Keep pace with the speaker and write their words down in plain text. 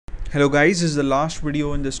Hello guys, this is the last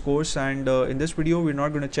video in this course, and in this video we're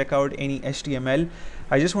not going to check out any HTML.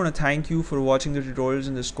 I just want to thank you for watching the tutorials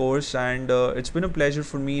in this course, and it's been a pleasure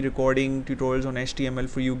for me recording tutorials on HTML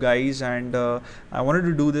for you guys, and I wanted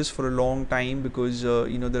to do this for a long time because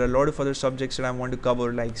there are a lot of other subjects that I want to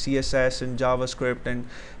cover, like CSS and JavaScript and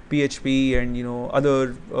PHP and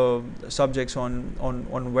other subjects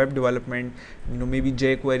on web development, maybe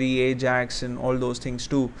jQuery, Ajax and all those things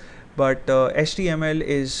too. But HTML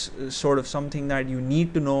is sort of something that you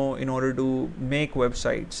need to know in order to make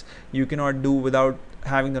websites. You cannot do without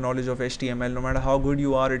having the knowledge of HTML. No matter how good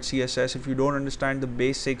you are at CSS, if you don't understand the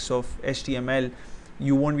basics of HTML,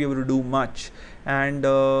 you won't be able to do much. And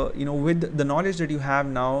with the knowledge that you have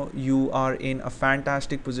now, you are in a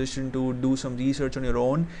fantastic position to do some research on your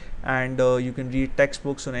own, and you can read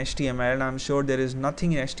textbooks on HTML. I'm sure there is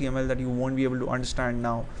nothing in HTML that you won't be able to understand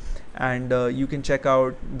now. And you can check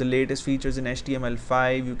out the latest features in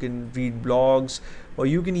HTML5, you can read blogs, or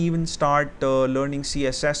you can even start learning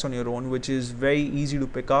CSS on your own, which is very easy to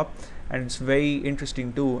pick up and it's very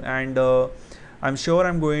interesting too. And I'm sure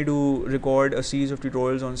I'm going to record a series of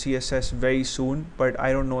tutorials on CSS very soon, but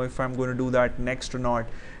I don't know if I'm going to do that next or not.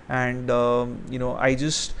 And I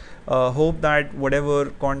just hope that whatever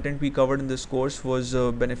content we covered in this course was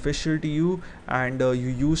beneficial to you, and you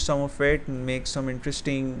use some of it and make some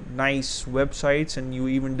interesting, nice websites, and you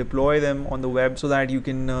even deploy them on the web so that you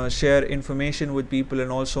can share information with people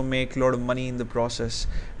and also make a lot of money in the process,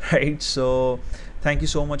 right? So thank you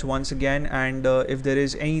so much once again, and if there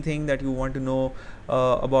is anything that you want to know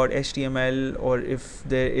about HTML, or if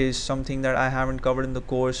there is something that I haven't covered in the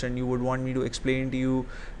course and you would want me to explain to you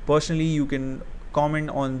personally, you can comment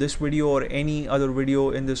on this video or any other video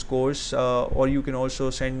in this course, or you can also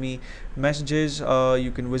send me messages.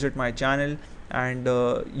 You can visit my channel, and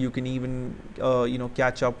you can even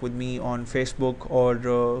catch up with me on Facebook or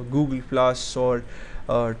Google Plus or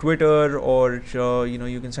Twitter, or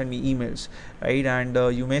you can send me emails, right? And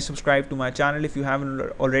you may subscribe to my channel if you haven't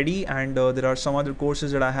already, and there are some other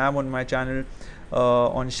courses that I have on my channel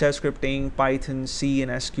on shell scripting, Python, C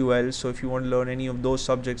and SQL. So if you want to learn any of those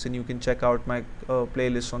subjects, then you can check out my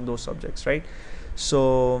playlist on those subjects, right?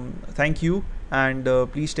 So thank you, and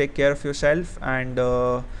please take care of yourself, and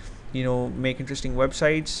make interesting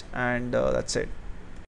websites, and that's it.